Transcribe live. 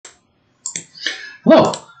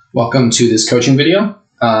Hello, welcome to this coaching video.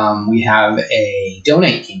 We have a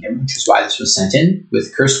donate kingdom, which is why this was sent in,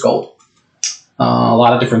 with cursed gold. A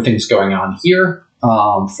lot of different things going on here.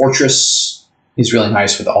 Fortress is really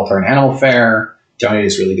nice with altar and animal fair. Donate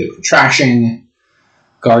is really good for trashing.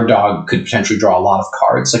 Guard dog could potentially draw a lot of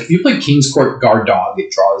cards. Like if you play King's Court guard dog,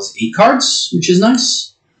 it draws 8 cards, which is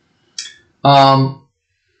nice. So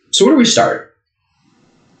where do we start?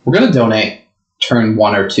 We're going to donate turn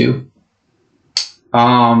 1 or 2.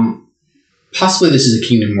 Possibly this is a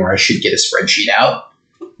kingdom where I should get a spreadsheet out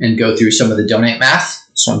and go through some of the donate math.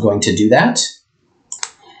 So I'm going to do that.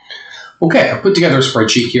 Okay, I put together a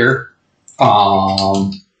spreadsheet here.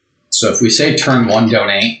 So if we say turn 1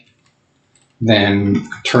 donate, then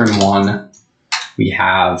turn 1 we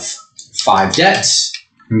have 5 debts,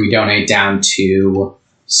 and we donate down to,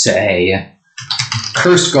 say,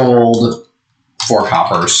 cursed gold, 4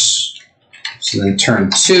 coppers. So then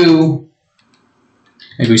turn 2,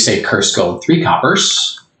 maybe we say cursed gold, 3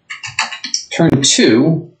 coppers. Turn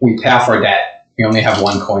 2, we pay off our debt. We only have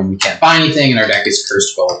 1 coin. We can't buy anything, and our deck is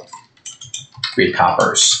cursed gold, 3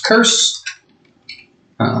 coppers. Curse.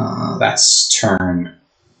 That's turn.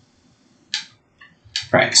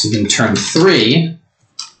 Right. So then turn 3,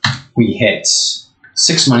 we hit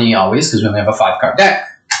 6 money always because we only have a 5-card deck,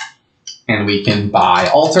 and we can buy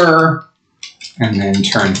altar. And then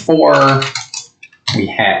turn 4, we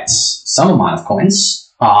hit some amount of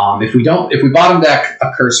coins. If we bottom deck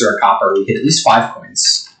a curse or a copper, we hit at least 5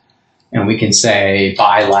 coins. And we can say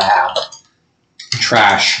buy lab,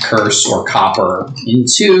 trash, curse, or copper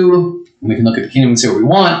into, and we can look at the kingdom and say what we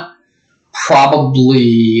want.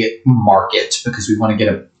 Probably market, because we want to get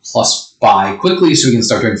a plus buy quickly so we can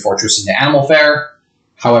start doing fortress into animal fair.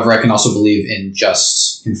 However, I can also believe in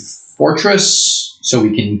just in fortress so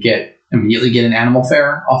we can immediately get an animal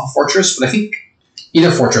fair off of fortress. But I think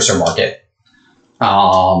either fortress or market.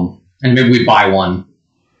 And maybe we buy one,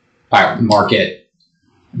 buy market,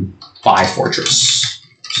 buy fortress.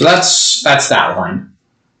 So that's that line.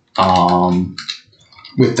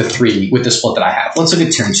 With the split that I have. Let's look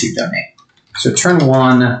at turn 2 donate. So turn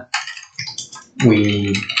 1,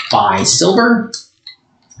 we buy silver.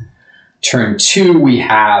 Turn 2, we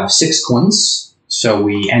have 6 coins. So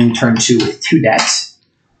we end turn 2 with 2 debts.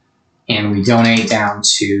 And we donate down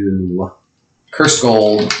to cursed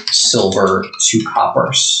gold, silver, 2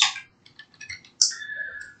 coppers.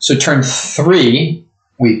 So turn 3,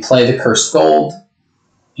 we play the cursed gold.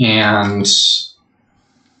 And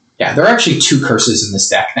yeah, there are actually 2 curses in this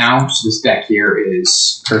deck now. So this deck here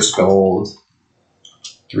is cursed gold,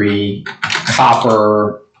 3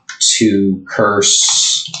 copper, 2 curse,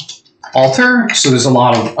 altar. So there's a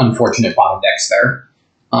lot of unfortunate bottom decks there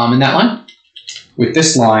in that line. With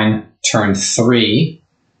this line, turn 3,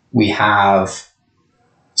 we have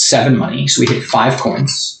 7 money. So we hit 5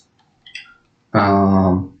 coins.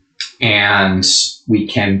 And we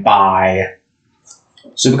can buy.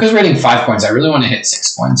 So because we're hitting 5 coins, I really want to hit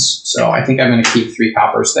 6 coins. So I think I'm going to keep 3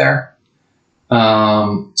 coppers there.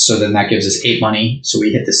 So then that gives us 8 money. So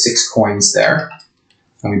we hit the 6 coins there.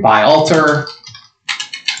 And we buy altar.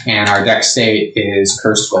 And our deck state is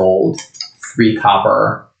cursed gold, 3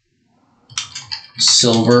 copper,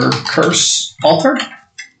 silver, curse, altar.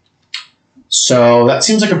 So that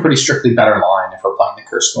seems like a pretty strictly better line if we're playing the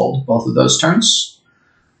cursed gold both of those turns.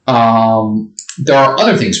 There are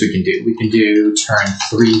other things we can do. We can do turn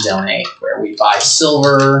 3 donate, where we buy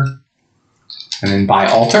silver and then buy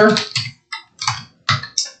altar.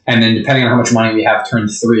 And then depending on how much money we have turn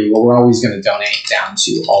 3, well, we're always going to donate down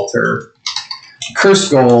to altar, cursed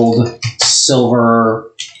gold,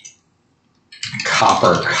 silver,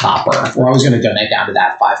 copper. We're always going to donate down to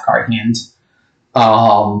that 5-card hand.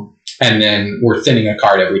 And then we're thinning a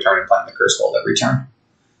card every turn and playing the cursed gold every turn.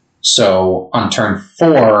 So on turn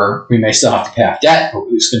 4, we may still have to pay off debt, but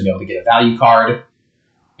we're just going to be able to get a value card.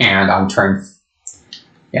 And on turn,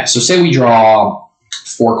 so say we draw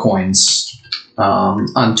 4 coins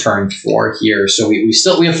on turn 4 here. So we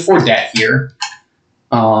have 4 debt here.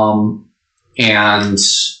 And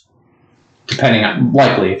depending on,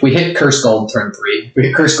 likely, if we hit cursed gold turn 3, if we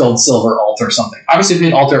hit cursed gold, silver, altar, something. Obviously, if we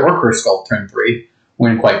hit altar or cursed gold turn 3,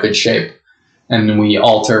 we're in quite good shape. And then we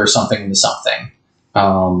alter something into something.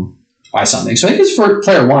 By something. So I think it's for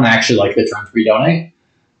player 1, I actually like the turn 3 donate.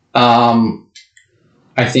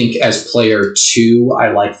 I think as player 2,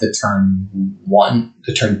 I like the turn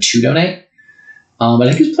 2 donate. But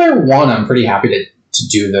I think as player 1, I'm pretty happy to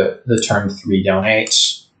do the turn 3 donate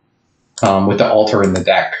with the altar in the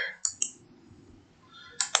deck.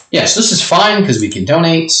 Yes, this is fine because we can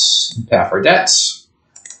donate and pay off our debts.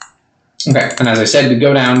 Okay, and as I said, we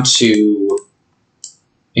go down to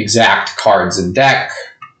exact cards in deck.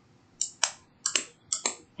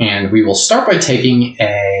 And we will start by taking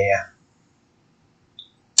a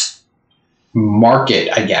market,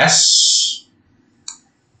 I guess.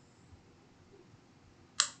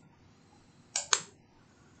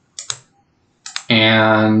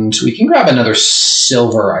 And we can grab another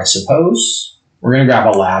silver, I suppose. We're going to grab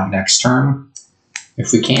a lab next turn,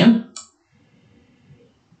 if we can.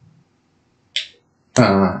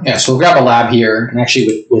 Yeah, so we'll grab a lab here, and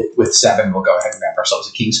actually with 7, we'll go ahead and grab ourselves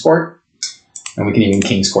a King's Court. And we can even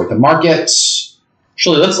King's Court the market.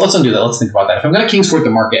 Actually, let's undo that. Let's think about that. If I'm going to King's Court the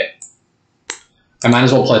market, I might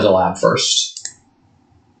as well play the lab first.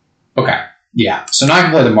 Okay, yeah. So now I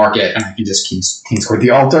can play the market, and I can just King's Court the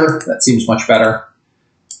altar. That seems much better.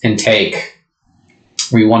 And take.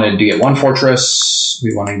 We wanted to get 1 fortress.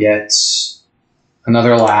 We want to get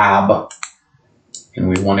another lab. And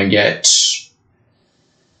we want to get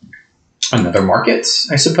another market,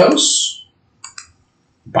 I suppose.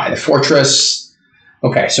 Buy the fortress.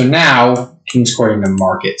 Okay, so now King's Courting the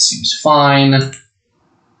market seems fine.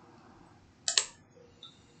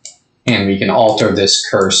 And we can alter this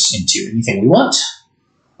curse into anything we want.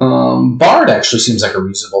 Bard actually seems like a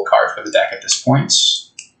reasonable card for the deck at this point.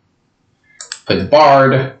 Play the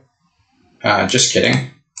Bard. Just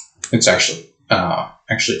kidding. It's actually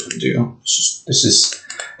do.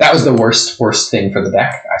 That was the worst thing for the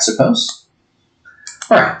deck, I suppose.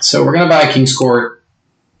 All right, so we're gonna buy a King's Court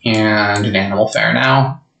and an Animal Fair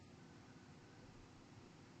now,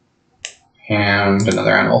 and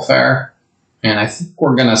another Animal Fair, and I think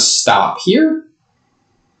we're gonna stop here.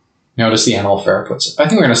 Notice the Animal Fair puts it. I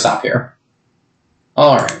think we're gonna stop here.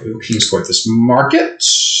 All right, we will King's Court this market,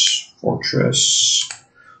 fortress,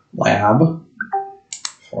 lab,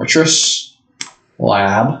 fortress,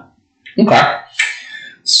 lab. Okay.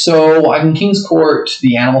 So I can King's Court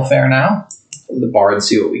the Animal Fair now. Play the Bard and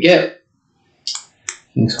see what we get.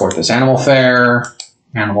 King's Court this Animal Fair,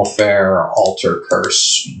 alter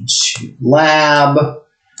curse into lab.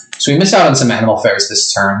 So we missed out on some Animal Fairs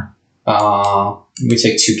this turn. We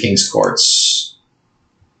take 2 King's Courts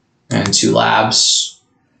and 2 labs.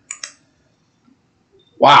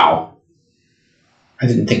 Wow. I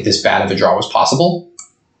didn't think this bad of a draw was possible.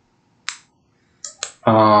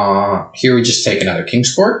 Here we just take another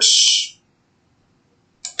King's Court.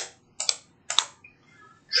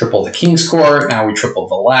 Triple the King's Court. Now we triple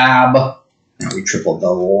the lab. Now we triple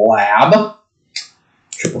the lab.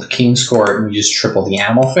 Triple the King's Court, and we just triple the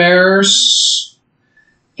Animal Fairs.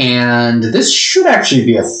 And this should actually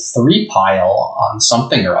be a 3 pile on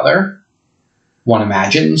something or other. One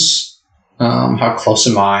imagines. How close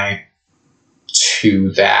am I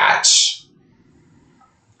to that?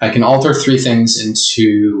 I can alter 3 things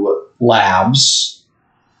into labs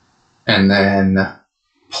and then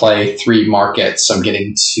play 3 markets. I'm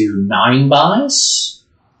getting to 9 buys.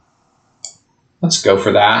 Let's go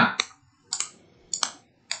for that.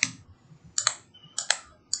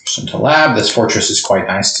 Into lab. This fortress is quite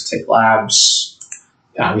nice to take labs.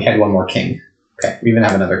 We had 1 more king. Okay, we even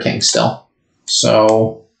have another king still.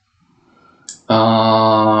 So,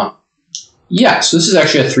 yeah, so this is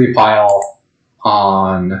actually a 3 pile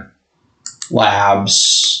on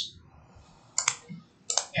labs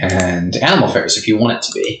and Animal Fairs if you want it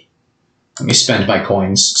to be. Let me spend my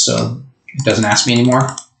coins so it doesn't ask me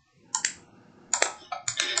anymore.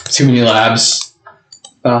 Too many labs.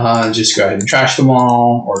 Just go ahead and trash them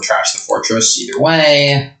all, or trash the fortress, either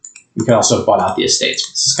way. We could also have bought out the estates.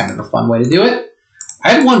 This is kind of a fun way to do it.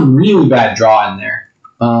 I had 1 really bad draw in there.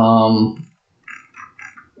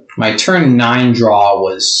 My turn 9 draw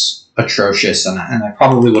was atrocious, and I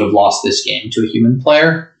probably would have lost this game to a human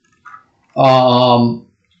player.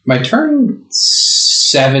 My turn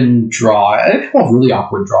 7 draw, I had a couple of really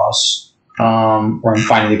awkward draws, where I'm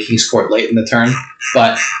finding the King's Court late in the turn.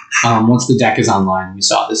 But once the deck is online, we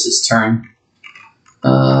saw this is turn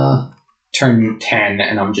 10,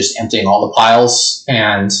 and I'm just emptying all the piles.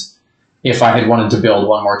 And if I had wanted to build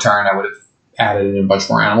 1 more turn, I would have added in a bunch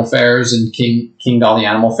more Animal Fairs and kinged all the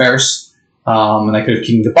Animal Fairs. And I could have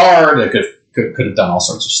kinged the Bard. I could have done all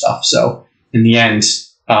sorts of stuff. So in the end,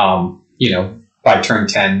 by turn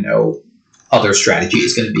 10, no other strategy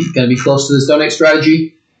is going to be close to this donate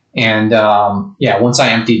strategy. And once I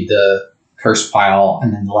emptied the curse pile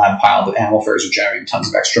and then the lab pile, the Animal Fairs are generating tons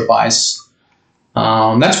of extra buys.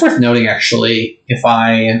 That's worth noting, actually. If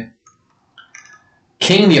I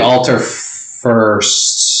king the altar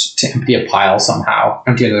first to empty a pile somehow,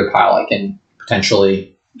 empty another pile, I can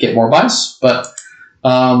potentially get more buys. But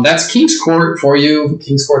that's King's Court for you.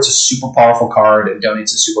 King's Court's a super powerful card, and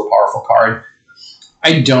Donate's a super powerful card.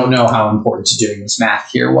 I don't know how important doing this math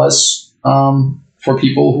here was for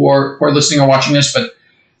people who are listening or watching this, but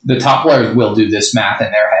the top players will do this math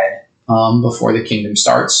in their head before the kingdom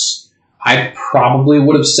starts. I probably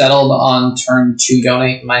would have settled on turn 2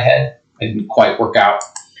 donate in my head. It didn't quite work out.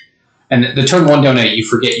 And the turn 1 donate, you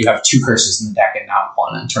forget you have 2 curses in the deck and not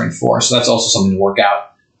 1 on turn 4, so that's also something to work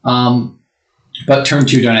out. But turn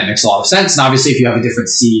 2 donate makes a lot of sense, and obviously if you have a different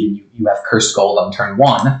seed and you have cursed gold on turn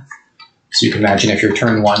 1, so you can imagine if your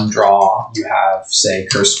turn 1 draw, you have, say,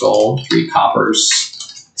 cursed gold, 3 coppers,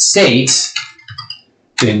 state,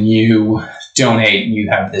 then you donate, and you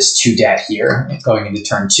have this 2 debt here going into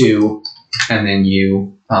turn 2, and then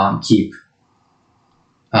you keep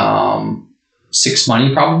 6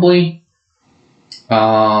 money probably.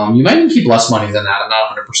 You might even keep less money than that. I'm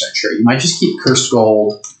not 100% sure. You might just keep cursed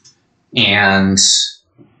gold and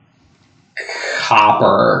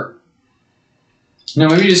copper. No,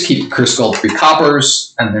 maybe just keep cursed gold, 3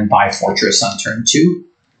 coppers, and then buy fortress on turn 2.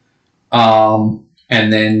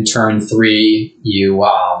 And then turn 3, you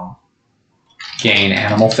gain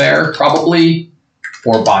animal fare probably,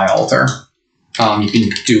 or buy altar. You can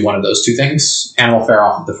do one of those 2 things. Animal fare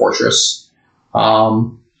off of the fortress.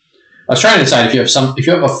 I was trying to decide if you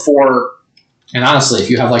have a 4, and honestly, if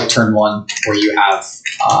you have like turn 1 where you have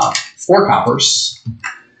 4 coppers,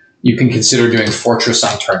 you can consider doing fortress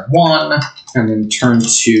on turn 1, and then turn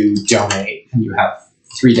 2 donate, and you have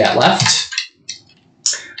 3 debt left.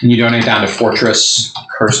 And you donate down to fortress,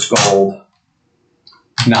 cursed gold,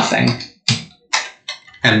 nothing.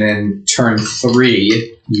 And then turn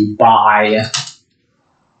 3, you buy,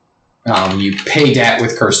 you pay debt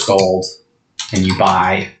with cursed gold, and you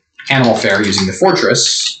buy animal fare using the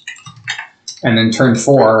fortress. And then turn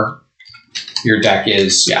 4, your deck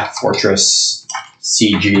is, fortress,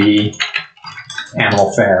 CG,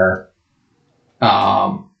 animal fare,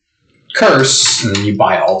 curse, and then you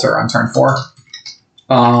buy altar on turn 4.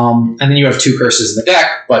 And then you have 2 curses in the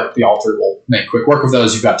deck, but the altar will make quick work of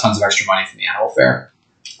those. You've got tons of extra money from the animal fare.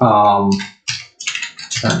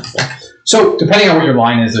 Turn 4. So depending on what your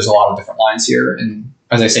line is, there's a lot of different lines here. And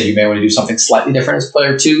as I said, you may want to do something slightly different as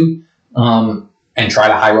player 2, and try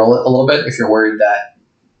to high roll it a little bit if you're worried that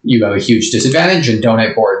you have a huge disadvantage. And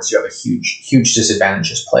donate boards, you have a huge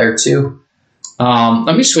disadvantage as player 2.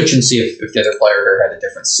 Let me switch and see if the other player here had a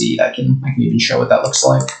different seed. I can even show what that looks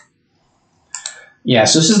like. Yeah,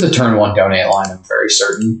 so this is the turn 1 donate line, I'm very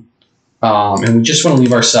certain. And we just want to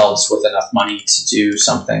leave ourselves with enough money to do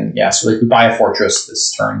something. Yeah, so like we buy a fortress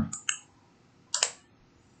this turn.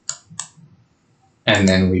 And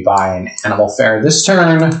then we buy an animal fare this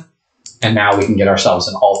turn. And now we can get ourselves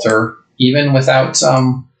an altar even without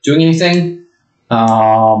doing anything.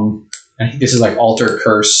 I think this is like altar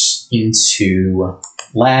curse into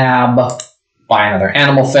lab, buy another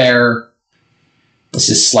animal fare. This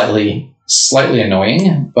is slightly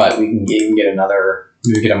annoying, but we can get another.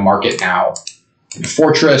 We get a market now.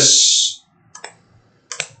 Fortress,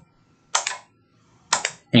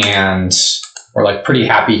 and we're like pretty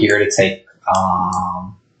happy here to take.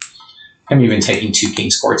 I'm even taking 2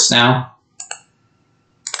 King's Courts now.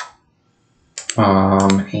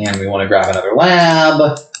 And we want to grab another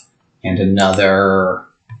lab and another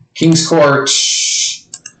King's Court.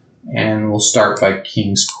 And we'll start by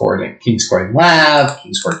King's Court and lab,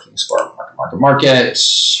 King's Court, market,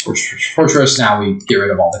 fortress. Now we get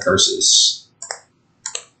rid of all the curses.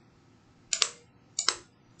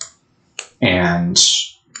 And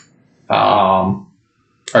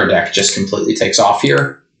our deck just completely takes off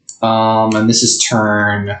here. And this is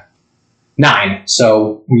turn 9.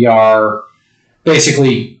 So we are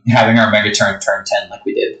basically having our mega turn 10 like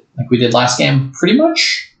we did last game, pretty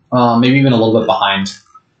much. Maybe even a little bit behind.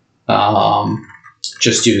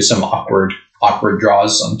 Just due to some awkward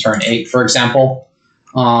draws on turn 8, for example,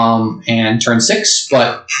 and turn 6.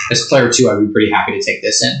 But as player 2, I'd be pretty happy to take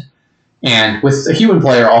this in. And with a human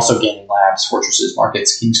player also gaining labs, fortresses,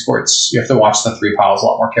 markets, King's Courts, you have to watch the 3 piles a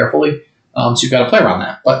lot more carefully. So you've got to play around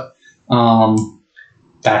that. But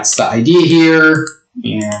that's the idea here.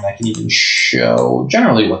 And I can even show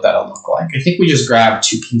generally what that'll look like. I think we just grab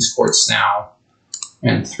 2 King's Courts now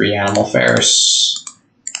and 3 animal fares.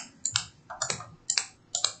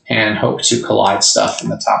 And hope to collide stuff in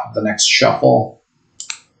the top of the next shuffle.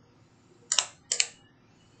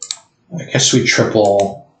 I guess we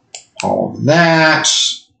triple all of that.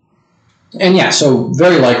 And yeah, so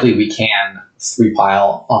very likely we can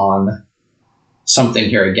 3-pile on something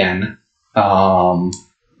here again.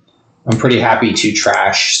 I'm pretty happy to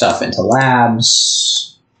trash stuff into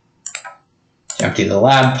labs. Empty the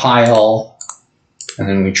lab pile. And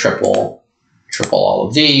then we triple all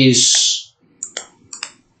of these.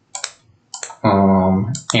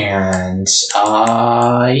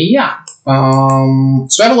 Yeah,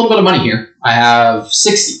 So I have a little bit of money here. I have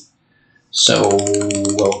 60. So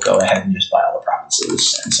we'll go ahead and just buy all the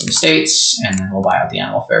provinces and some estates, and then we'll buy out the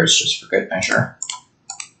animal fairs just for good measure.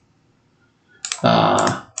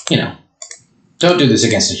 You know, don't do this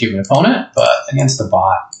against a human opponent, but against the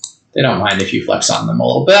bot, they don't mind if you flex on them a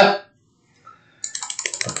little bit.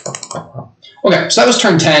 Okay, so that was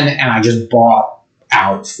turn 10, and I just bought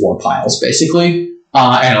out 4 piles, basically,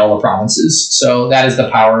 and all the provinces. So that is the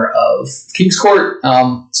power of King's Court.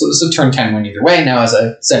 So this is a turn 10 win either way. Now, as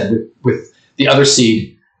I said, with the other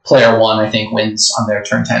seed, player 1, I think, wins on their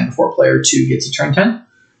turn 10 before player 2 gets a turn 10.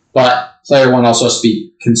 But player 1 also has to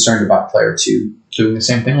be concerned about player 2 doing the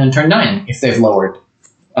same thing on turn 9 if they've lowered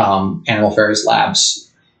Animal Fairs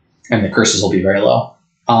Labs, and the curses will be very low.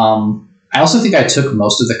 I also think I took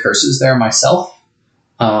most of the curses there myself.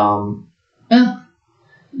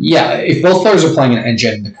 Yeah, if both players are playing an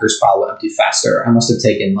engine, the curse pile will empty faster. I must have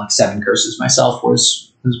taken like 7 curses myself,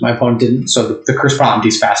 whereas my opponent didn't. So the curse pile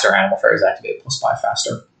empties faster, Animal Fairs activate +5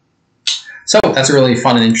 faster. So that's a really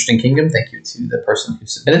fun and interesting kingdom. Thank you to the person who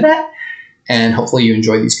submitted that. And hopefully you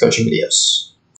enjoy these coaching videos.